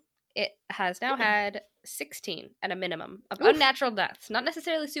happening, it has now had 16 at a minimum of unnatural deaths. Not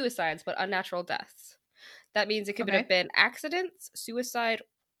necessarily suicides, but unnatural deaths. That means it could have been accidents, suicide,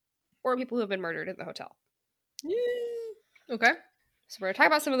 or people who have been murdered in the hotel. Okay. So we're going to talk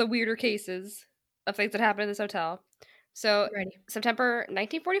about some of the weirder cases of things that happened in this hotel. So September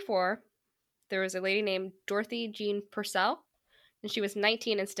 1944, there was a lady named Dorothy Jean Purcell, and she was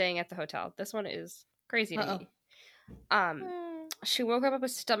 19 and staying at the hotel. This one is crazy to me. She woke up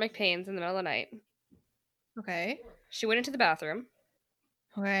with stomach pains in the middle of the night. Okay. She went into the bathroom.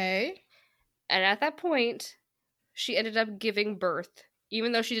 Okay. And at that point, she ended up giving birth.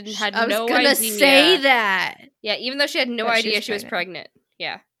 Even though she had no idea. I was gonna say that. Yeah, even though she had no idea she was pregnant.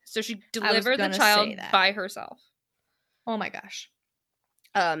 Yeah. So she delivered the child by herself. Oh my gosh.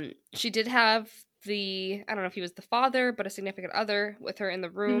 She did have I don't know if he was the father, but a significant other with her in the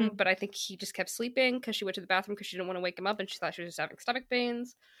room. Mm-hmm. But I think he just kept sleeping because she went to the bathroom because she didn't want to wake him up and she thought she was just having stomach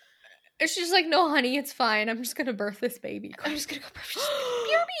pains. And she's like, no, honey, it's fine. I'm just going to birth this baby. I'm just going to go birth this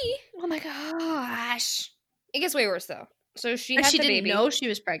baby. Oh my gosh. It gets way worse though. So she had the baby. She didn't know she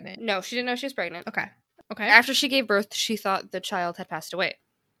was pregnant. No, she didn't know she was pregnant. Okay. After she gave birth, she thought the child had passed away.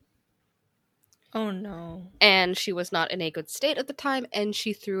 Oh no. And she was not in a good state at the time, and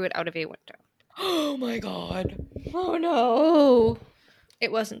she threw it out of a window. Oh my god. Oh no.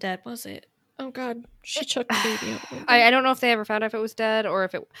 It wasn't dead, was it? Oh god. She chucked the baby out. I don't know if they ever found out if it was dead or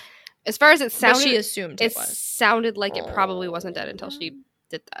if it... As far as it sounded... But she assumed it was. It sounded like it probably wasn't dead until she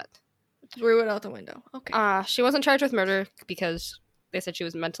did that. Threw it out the window. Okay. She wasn't charged with murder because they said she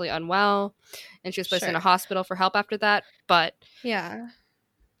was mentally unwell and she was placed in a hospital for help after that, but... Yeah.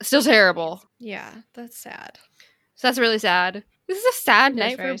 Still terrible. Yeah, that's sad. So that's really sad. This is a sad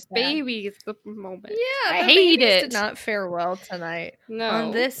night for babies at the moment. Yeah, I hate it. Did not fare well tonight. No.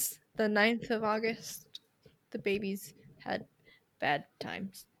 On this, the 9th of August, the babies had bad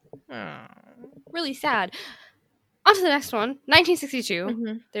times. Oh, really sad. On to the next one. 1962.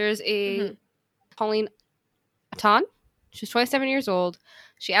 Mm-hmm. There's a Pauline Atan. She's 27 years old.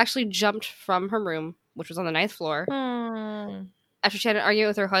 She actually jumped from her room, which was on the 9th floor. After she had an argument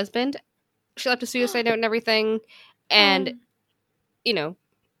with her husband. She left a suicide note and everything. And, you know,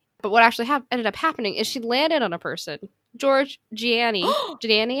 but what actually ended up happening is she landed on a person. George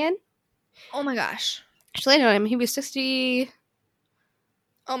Giannian. Oh my gosh. She landed on him. He was 60...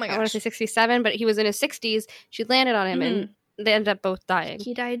 Oh my gosh. I want to say 67, but he was in his 60s. She landed on him and they ended up both dying.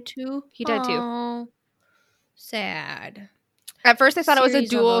 He died too? He died too. Sad. At first they thought it was a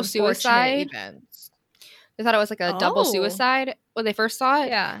dual suicide. They thought it was like a double suicide when they first saw it.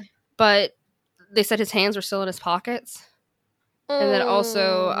 Yeah. But they said his hands were still in his pockets. And then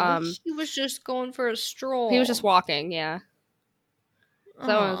also... he was just going for a stroll. He was just walking, yeah. So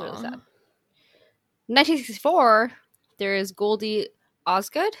that one was really sad. 1964, there is Goldie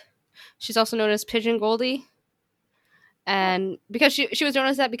Osgood. She's also known as Pigeon Goldie. And because she was known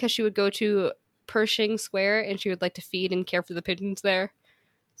as that because she would go to Pershing Square and she would like to feed and care for the pigeons there.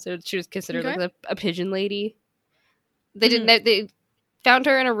 So she was considered like a pigeon lady. They found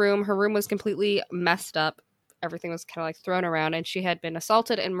her in a room. Her room was completely messed up. Everything was kind of like thrown around and she had been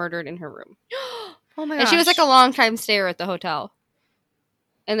assaulted and murdered in her room. Oh my gosh. And she was like a long-time stayer at the hotel.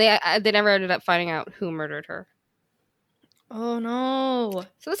 And they never ended up finding out who murdered her. Oh no.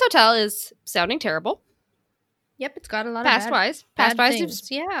 So this hotel is sounding terrible. Yep, it's got a lot of past things.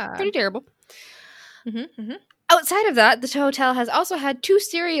 Yeah. Pretty terrible. Outside of that, the hotel has also had 2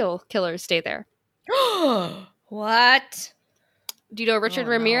 serial killers stay there. What? Do you know Richard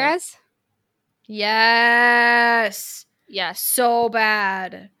Ramirez? Yes. Yes. So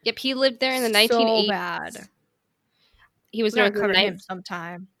bad. Yep, he lived there in the 1980s. So bad. He was known as him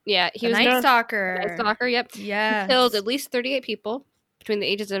sometime. Yeah, he was Night Stalker. Night Stalker, yep. Yeah. He killed at least 38 people between the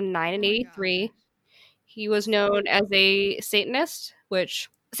ages of 9 and 83. God. He was known as a Satanist, which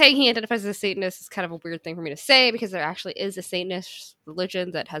saying he identifies as a Satanist is kind of a weird thing for me to say because there actually is a Satanist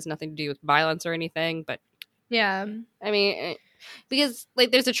religion that has nothing to do with violence or anything. But yeah, I mean, because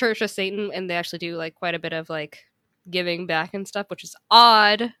like there's a Church of Satan and they actually do like quite a bit of like giving back and stuff, which is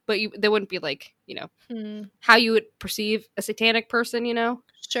odd. But they wouldn't be like, you know, how you would perceive a satanic person, you know?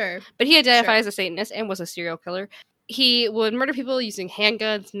 Sure. But he identified as a Satanist and was a serial killer. He would murder people using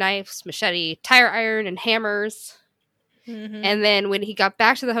handguns, knives, machete, tire iron, and hammers. And then when he got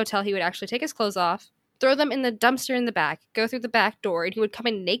back to the hotel, he would actually take his clothes off, throw them in the dumpster in the back, go through the back door, and he would come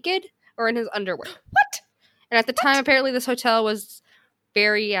in naked or in his underwear. What? And at the time, apparently, this hotel was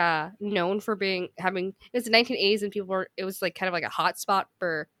very known for having. It was the 1980s, and it was like kind of like a hot spot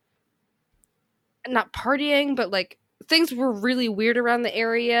for not partying, but like things were really weird around the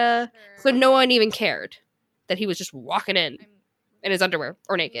area, so no one even cared that he was just walking in his underwear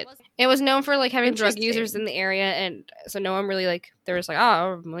or naked. It was known for like having drug users in the area, and so no one really like. There was like,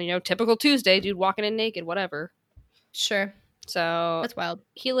 oh, you know, typical Tuesday dude walking in naked, whatever. Sure. So that's wild.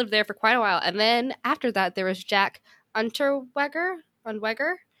 He lived there for quite a while, and then after that, there was Jack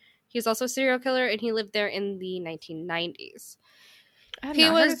Unterweger. He's also a serial killer, and he lived there in the 1990s. He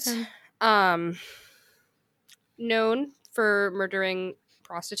was known for murdering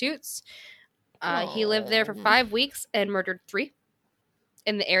prostitutes. He lived there for 5 weeks and murdered 3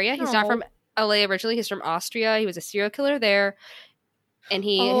 in the area. He's not from LA originally. He's from Austria. He was a serial killer there. And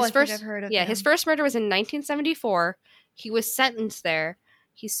his first murder was in 1974. He was sentenced there.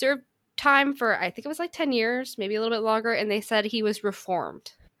 He served time for, I think it was like 10 years, maybe a little bit longer, and they said he was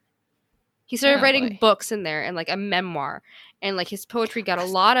reformed. He started writing books in there and like a memoir, and like his poetry got a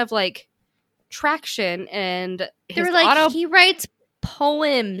lot of like traction, and they were like, he writes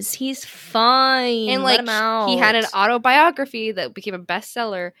poems, he's fine, and like let him out. He had an autobiography that became a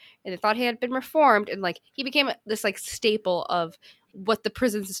bestseller, and they thought he had been reformed, and like he became this like staple of what the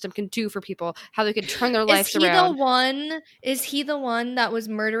prison system can do for people, how they can turn their lives around. Is he the one that was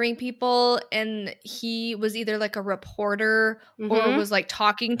murdering people, and he was either like a reporter or was like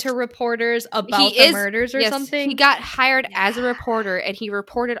talking to reporters about the murders or something? He got hired as a reporter, and he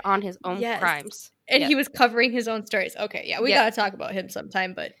reported on his own crimes. And he was covering his own stories. Okay, yeah, we gotta talk about him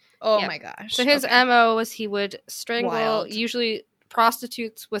sometime, but my gosh. So his MO was he would strangle usually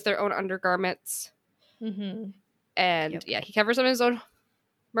prostitutes with their own undergarments. And he covers up his own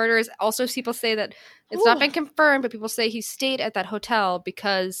murders. Also, people say that it's not been confirmed, but people say he stayed at that hotel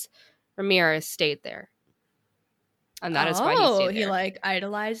because Ramirez stayed there. And that is why he stayed there. He like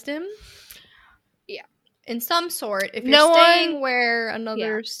idolized him? Yeah. In some sort. If you're staying where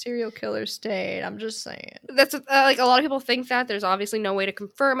another serial killer stayed, I'm just saying. That's like a lot of people think that. There's obviously no way to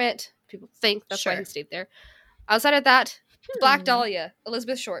confirm it. People think that's why he stayed there. Outside of that, Black Dahlia,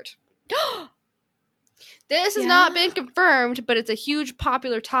 Elizabeth Short. This has not been confirmed, but it's a huge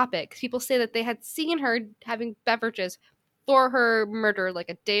popular topic. People say that they had seen her having beverages for her murder like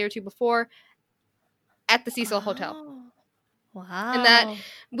a day or two before at the Cecil Hotel. Wow. And that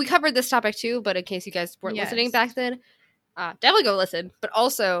we covered this topic too, but in case you guys weren't listening back then, definitely go listen. But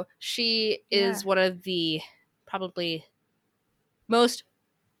also, she is one of the probably most,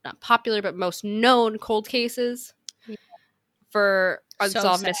 not popular, but most known cold cases for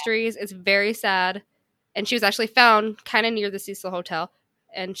unsolved mysteries. It's very sad. And she was actually found kind of near the Cecil Hotel.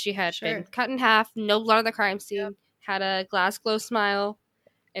 And she had been cut in half, no blood on the crime scene, had a glass glow smile.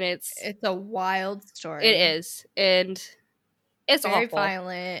 And it's a wild story. It is. And it's very awful.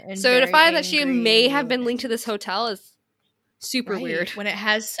 Violent. And so to find that she may have been linked to this hotel is super weird. When it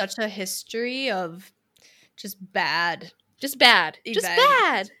has such a history of just bad. Just bad. Just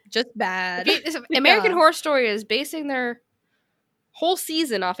bad. Just bad. American Horror Story is basing their whole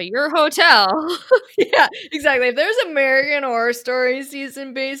season off of your hotel. Yeah, exactly. If there's American Horror Story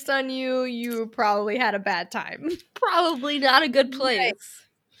season based on you, you probably had a bad time. Probably not a good place. Right.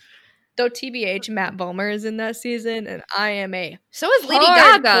 Though TBH, Matt Bomer is in that season, and I am so is Lady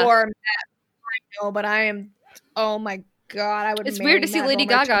Gaga. I know, but I am. Oh my god, I would. It's weird to see Lady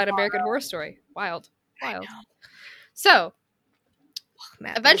Gaga in American Horror Story. Wild. So.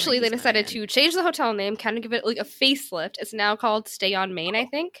 Eventually, they decided to change the hotel name, kind of give it like a facelift. It's now called Stay on Main, I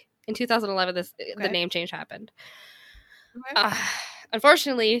think. In 2011, the name change happened. Okay.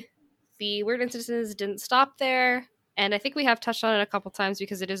 Unfortunately, the weird instances didn't stop there, and I think we have touched on it a couple times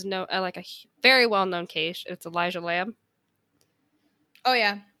because it is like a very well-known case. It's Elijah Lamb. Oh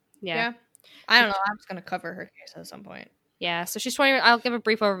yeah. I don't know. I'm just gonna cover her case at some point. Yeah. So she's 20. I'll give a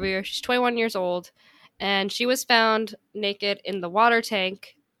brief overview. She's 21 years old. And she was found naked in the water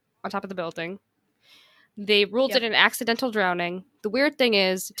tank on top of the building. They ruled it an accidental drowning. The weird thing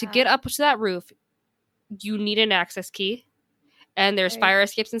is, to get up to that roof, you need an access key. and there's fire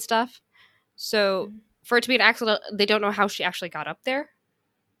escapes and stuff. So for it to be an accident, they don't know how she actually got up there.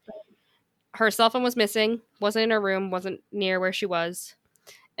 Her cell phone was missing, wasn't in her room, wasn't near where she was.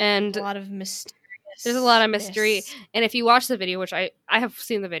 And a lot of mysterious. There's a lot of mystery. And if you watch the video, which I have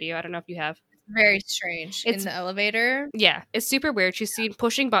seen the video, I don't know if you have. Very strange. It's in the elevator. Yeah, it's super weird. She's seen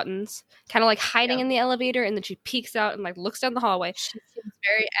pushing buttons, kind of like hiding in the elevator, and then she peeks out and like looks down the hallway. She seems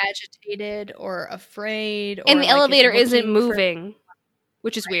very agitated or afraid. Or and the elevator isn't moving,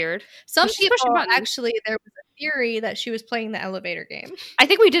 which is weird. Some people actually, there was a theory that she was playing the elevator game. I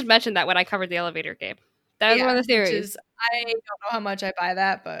think we did mention that when I covered the elevator game. That was one of the theories. I don't know how much I buy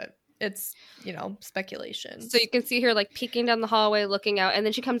that, but it's, speculation. So you can see her like peeking down the hallway, looking out, and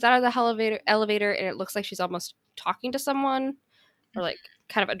then she comes out of the elevator, and it looks like she's almost talking to someone or like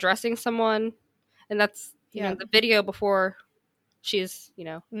kind of addressing someone. And that's the video before she's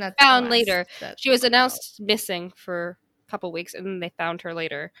found later. She was announced missing for a couple weeks, and then they found her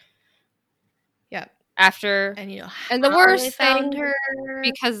later. Yeah. After and the worst found her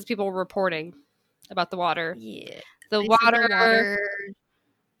because people were reporting about the water. Yeah. The water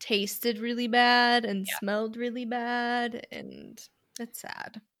tasted really bad and smelled really bad, and it's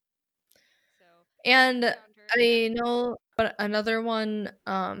sad. And I know, but another one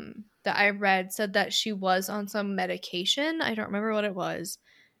that I read said that she was on some medication. I don't remember what it was,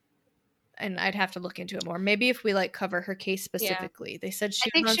 and I'd have to look into it more. Maybe if we cover her case specifically. They said she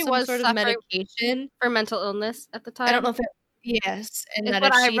was on some sort of medication for mental illness at the time. I don't know if yes, and that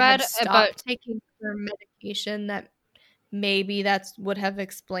if she had stopped taking her medication, that maybe that would have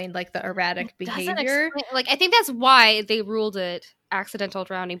explained the erratic behavior. I think that's why they ruled it accidental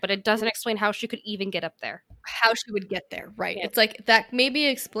drowning, but it doesn't explain how she could even get up there. How she would get there, right? Yeah. It's that maybe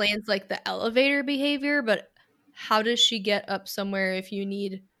explains the elevator behavior, but how does she get up somewhere if you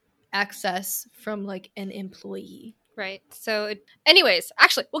need access from an employee? Right. So anyways,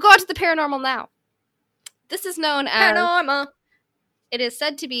 actually, we'll go on to the paranormal now. This is known as paranormal. It is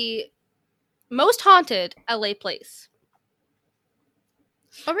said to be most haunted LA place.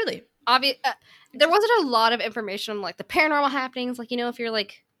 Oh, really? There wasn't a lot of information on the paranormal happenings. If you're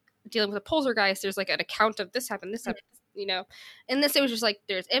dealing with a poltergeist, there's an account of this happened. In this it was just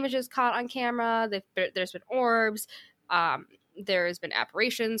there's images caught on camera. There's been orbs. There's been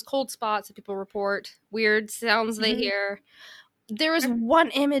apparitions, cold spots that people report, weird sounds they hear. There was one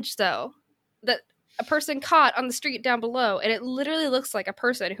image though that a person caught on the street down below, and it literally looks like a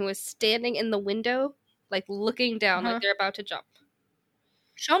person who is standing in the window, looking down, like they're about to jump.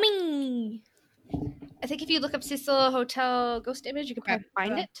 Show me. I think if you look up Cecil Hotel ghost image, you can probably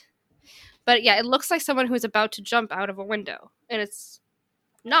find it. But yeah, it looks like someone who is about to jump out of a window, and it's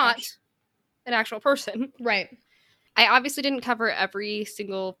not an actual person. Right. I obviously didn't cover every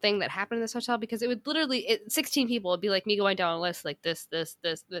single thing that happened in this hotel because it would literally 16 people. It'd be like me going down a list this,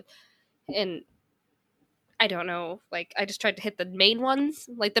 and I don't know. I just tried to hit the main ones,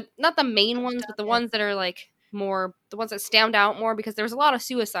 not the main ones, but the ones that are more, the ones that stand out more, because there was a lot of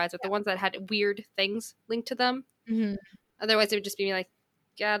suicides, but the ones that had weird things linked to them. Mm-hmm. Otherwise, it would just be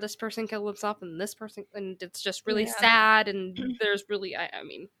yeah, this person killed himself, and this person, and it's just really sad, and there's really, I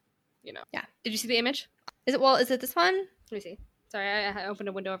mean, Yeah. Did you see the image? Is it this one? Let me see. Sorry, I opened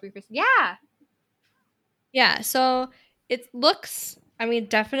a window over your face. Yeah. Yeah, so it looks,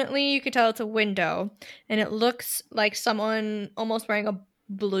 definitely you could tell it's a window, and it looks like someone almost wearing a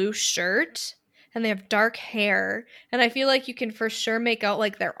blue shirt, and they have dark hair, and I feel like you can for sure make out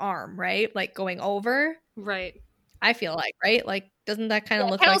their arm, right? Going over. Right. I feel right? Doesn't that kind of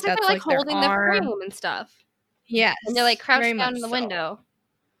look like that's they're holding their arm? The frame and stuff. Yes. And they're crouched down in the window.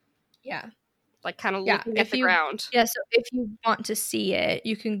 Yeah. Kind of looking at the ground. Yeah, so if you want to see it,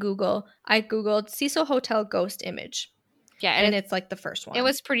 you can Google. I Googled Cecil Hotel ghost image. Yeah, and it's the first one. It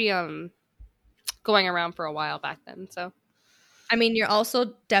was pretty going around for a while back then, so. You're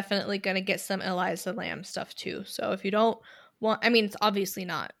also definitely going to get some Eliza Lamb stuff too. So if you don't want, it's obviously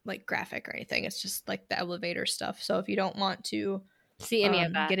not graphic or anything. It's just the elevator stuff. So if you don't want to see any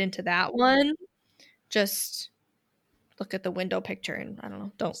of that, get into that one, just look at the window picture and I don't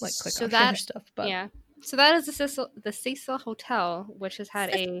know, don't click on other stuff. But yeah, so that is the Cecil Hotel, which has had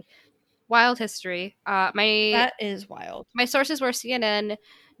a wild history. That is wild. My sources were CNN,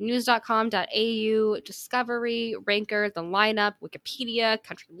 news.com.au, Discovery, Ranker, The Lineup, Wikipedia,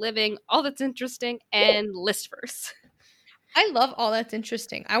 Country Living, All That's Interesting, and Listverse. I love All That's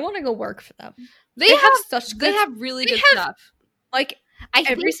Interesting. I want to go work for them. They have such good. They have really good stuff.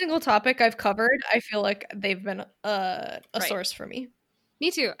 Every single topic I've covered, I feel like they've been a source for me. Me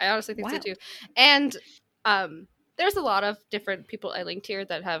too. I honestly think so too. And there's a lot of different people I linked here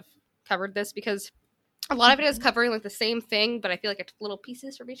that have covered this, because a lot of it is covering like the same thing, but I feel like I took little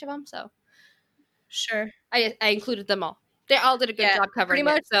pieces from each of them. So Sure. I included them all. They all did a good job covering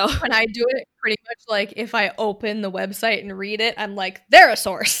pretty much, it. So when I do it, pretty much like if I open the website and read it, I'm like, they're a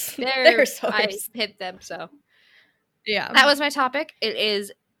source. They're a source. I hit them. So yeah, that was my topic. It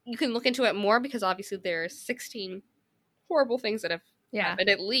is. You can look into it more because obviously there's 16 horrible things that have happened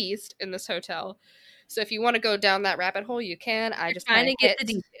at least in this hotel. So if you want to go down that rabbit hole, you can. I just kind of get the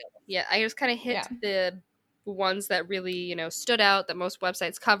details. Yeah, I just kind of hit the ones that really, you know, stood out that most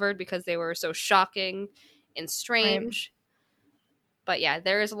websites covered because they were so shocking and strange. Right. But yeah,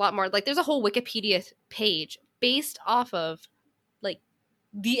 there is a lot more. Like, there's a whole Wikipedia page based off of like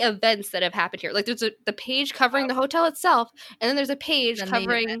the events that have happened here. Like, there's the page covering the hotel itself, and then there's a page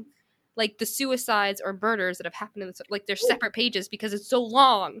covering like the suicides or murders that have happened in this. Like, they're separate pages because it's so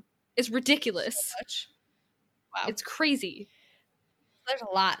long. It's ridiculous. So much. Wow, it's crazy. There's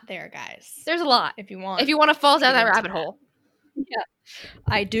a lot there, guys. There's a lot. If you want to fall down that rabbit hole. Yeah,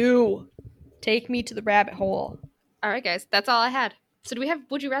 I do. Take me to the rabbit hole. All right, guys. That's all I had. So do we have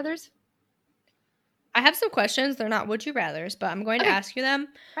Would You Rathers? I have some questions. They're not Would You Rathers, but I'm going to ask you them.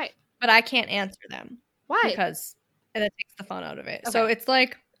 Right. But I can't answer them. Why? Because that takes the fun out of it. Okay. So it's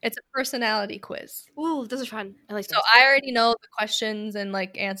like, it's a personality quiz. Ooh, this is fun. I like so those. I already know the questions and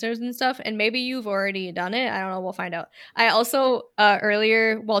like answers and stuff, and maybe you've already done it. I don't know. We'll find out. I also,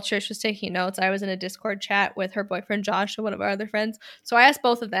 earlier, while Trish was taking notes, I was in a Discord chat with her boyfriend Josh and one of our other friends. So I asked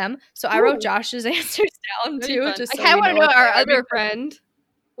both of them. So I wrote Josh's answers down too. Just I kind of want to know our other friend,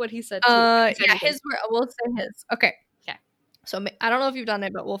 what he said too. Yeah, we'll say his. Okay. So I don't know if you've done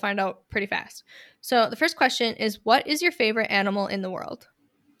it, but we'll find out pretty fast. So the first question is, what is your favorite animal in the world?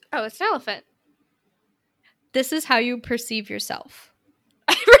 Oh, it's an elephant. This is how you perceive yourself.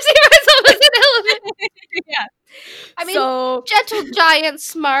 I perceive myself as an elephant. Yeah. I mean, so, gentle giant,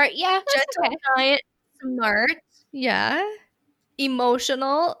 smart. Yeah. Gentle giant, smart. Yeah.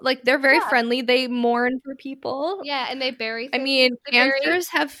 Emotional. Like, they're very friendly. They mourn for people. Yeah, and they bury things. I mean, cancers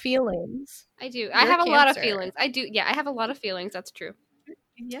have feelings. I do. I have a lot of feelings. I do. Yeah, I have a lot of feelings. That's true.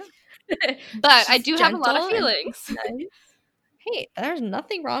 Yeah. But I do have a lot of feelings. Nice. Hey, there's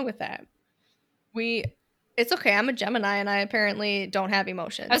nothing wrong with that. It's okay. I'm a Gemini, and I apparently don't have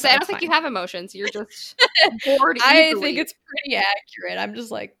emotions. I don't think you have emotions. You're just bored easily. I think it's pretty accurate. I'm just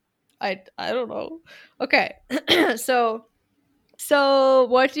like, I don't know. Okay, so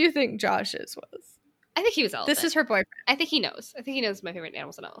what do you think Josh's was? I think he was elephant. This is her boyfriend. I think he knows. I think he knows my favorite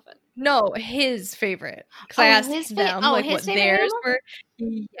animal's an elephant. No, his favorite. Because I asked them what theirs were.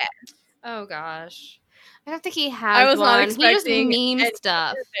 Yes. Oh gosh. I don't think he has I was one. Not expecting he just memes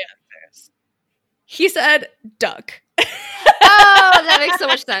stuff. He said duck. Oh, that makes so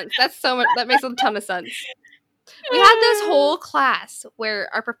much sense. That makes a ton of sense. We had this whole class where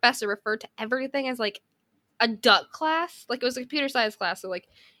our professor referred to everything as like a duck class. Like, it was a computer science class. So like,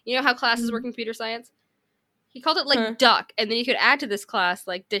 you know how classes work in computer science? He called it like duck, and then you could add to this class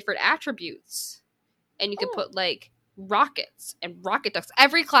like different attributes. And you could put like rockets and rocket ducks.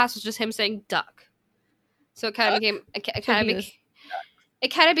 Every class was just him saying duck. So it kind of became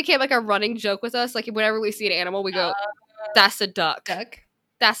became like a running joke with us. Like, whenever we see an animal, we go, "That's a duck.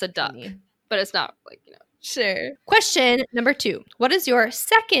 That's a duck." But it's not like, you know. Sure. Question number 2: what is your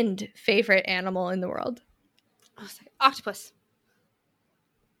second favorite animal in the world? Octopus.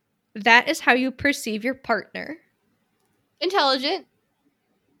 That is how you perceive your partner. Intelligent.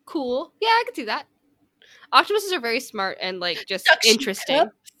 Cool. Yeah, I can see that. Octopuses are very smart and like just interesting.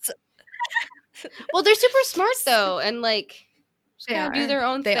 Well, they're super smart though, and like they do their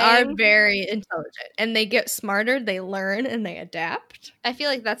own thing. They are very intelligent, and they get smarter. They learn and they adapt. I feel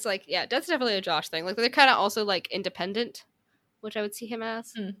like that's like, yeah, that's definitely a Josh thing. Like, they're kind of also like independent, which I would see him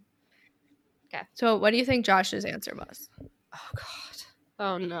as. Okay. So, what do you think Josh's answer was? Oh God.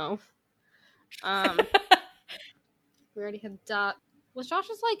 Oh no. We already had duck. Was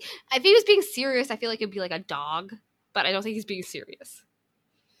Josh's like? If he was being serious, I feel like it'd be like a dog, but I don't think he's being serious.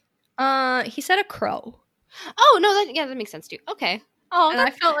 He said a crow. Oh no, that makes sense too. Okay. Oh, and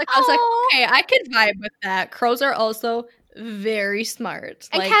I felt like I was like, okay, I could vibe with that. Crows are also very smart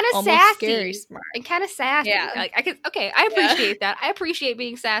and like, kind of sassy, scary smart, and kind of sassy. Yeah, like I could. Okay, I appreciate that. I appreciate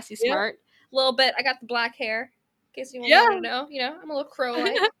being sassy, smart. A little bit. I got the black hair. In case you want to know, you know, I'm a little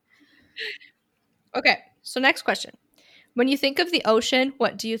crow-like. Okay, so next question: when you think of the ocean,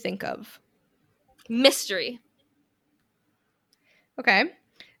 what do you think of? Mystery. Okay.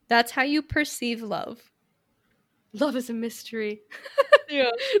 That's how you perceive love. Love is a mystery.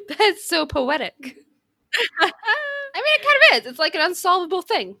 Yeah. That's so poetic. I mean, it kind of is. It's like an unsolvable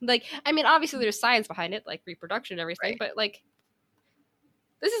thing. Like, I mean, obviously there's science behind it, like reproduction and everything, but like,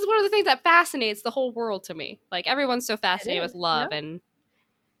 This is one of the things that fascinates the whole world to me. Like, everyone's so fascinated with love, and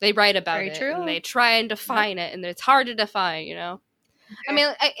they write about Very it, true. and they try and define it, and it's hard to define, you know? I mean,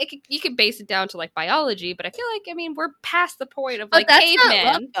 you could base it down to, like, biology, but I feel like, I mean, we're past the point of, like, that's cavemen.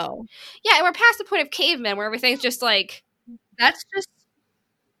 not love, though. Yeah, and we're past the point of cavemen where everything's just, like... That's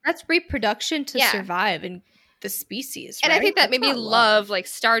reproduction to survive in the species, right? And I think that maybe love, like,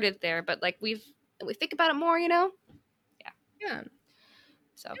 started there, but, like, we think about it more, you know? Yeah.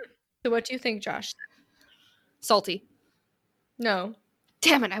 So what do you think, Josh? Salty. No.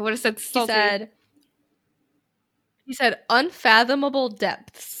 Damn it, I would have said salty. He said unfathomable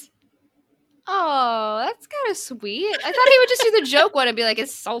depths. Oh, that's kind of sweet. I thought he would just do the joke one and be like,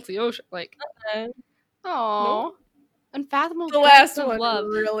 it's salty ocean. Like, oh, nope. Unfathomable the last depths one of love.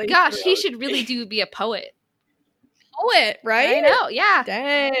 Really Gosh, he should really be a poet. Poet, right? I know, yeah.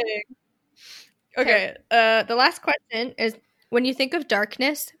 Dang. Okay, the last question is, when you think of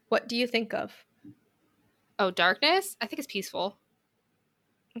darkness, what do you think of? Oh, darkness? I think it's peaceful.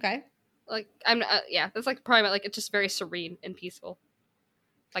 Okay. Like, that's like probably like it's just very serene and peaceful.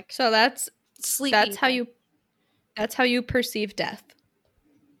 Like, so that's sleeping. That's how you perceive death.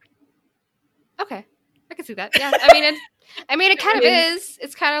 Okay, I can see that. Yeah, I mean, it kind of is.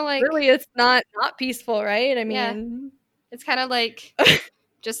 It's kind of like, really, it's not peaceful, right? I mean, it's kind of like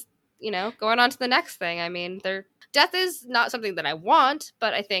just, you know, going on to the next thing. I mean, death is not something that I want,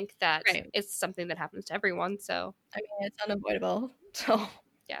 but I think that it's something that happens to everyone. So I mean, it's unavoidable. So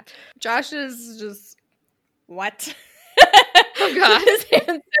yeah, Josh is just what? Oh god, his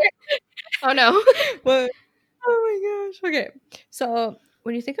answer. Oh no. What? Oh my gosh. Okay, so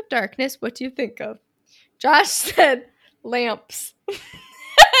when you think of darkness, what do you think of? Josh said lamps.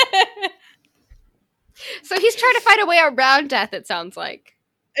 So he's trying to find a way around death, it sounds like.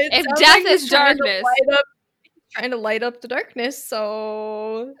 If death is darkness. Trying to light up the darkness,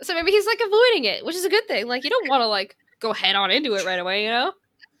 so maybe he's, like, avoiding it, which is a good thing. Like, you don't want to, like, go head on into it right away, you know?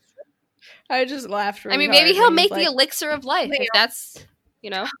 I just laughed really hard. Maybe he'll make the elixir of life, if that's, you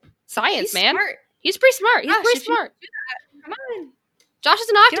know, science, man. Smart. He's pretty smart. He's pretty smart. Come on. Josh is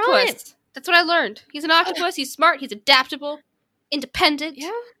an octopus. That's what I learned. He's an octopus. He's smart. He's adaptable. Independent.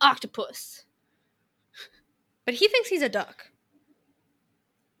 Yeah. Octopus. But he thinks he's a duck.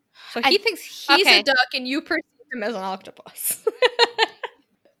 So he thinks he's a duck and you perceive him as an octopus.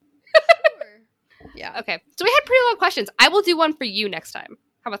 Yeah. Okay. So we had pretty long questions. I will do one for you next time.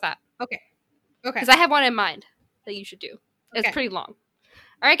 How about that? Okay. Because I have one in mind that you should do. It's pretty long.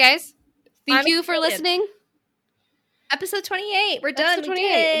 All right, guys. Thank you for listening. Episode 28. We're done. Episode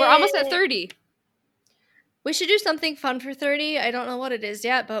 28. We're almost at 30. We should do something fun for 30. I don't know what it is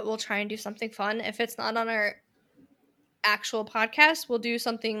yet, but we'll try and do something fun. If it's not on our actual podcast, we'll do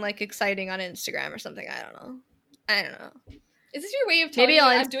something like exciting on Instagram or something. I don't know. Is this your way of telling me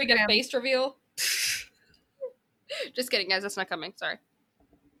I'm doing a face reveal? Just kidding, guys. That's not coming. Sorry.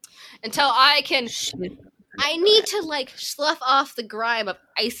 Until I can... I need to, like, slough off the grime of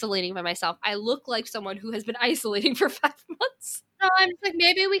isolating by myself. I look like someone who has been isolating for 5 months. No, I'm just like,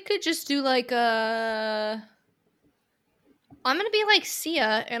 maybe we could just do, like, I'm gonna be like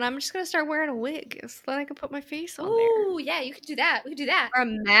Sia, and I'm just gonna start wearing a wig so that I can put my face on there. Oh, yeah, you could do that. We could do that. Or a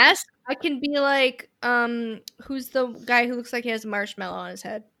mask. I can be like, who's the guy who looks like he has a marshmallow on his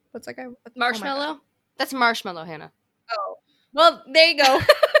head? What's that guy? Marshmallow? Oh That's Marshmallow, Hannah. Oh. Well, there you go.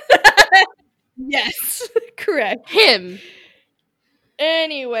 Yes. Correct. Him.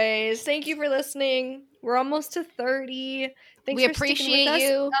 Anyways, thank you for listening. We're almost to 30. We appreciate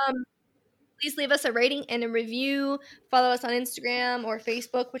you. Please leave us a rating and a review. Follow us on Instagram or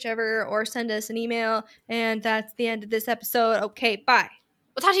Facebook, whichever, or send us an email. And that's the end of this episode. Okay, bye.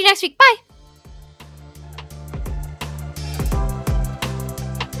 We'll talk to you next week. Bye.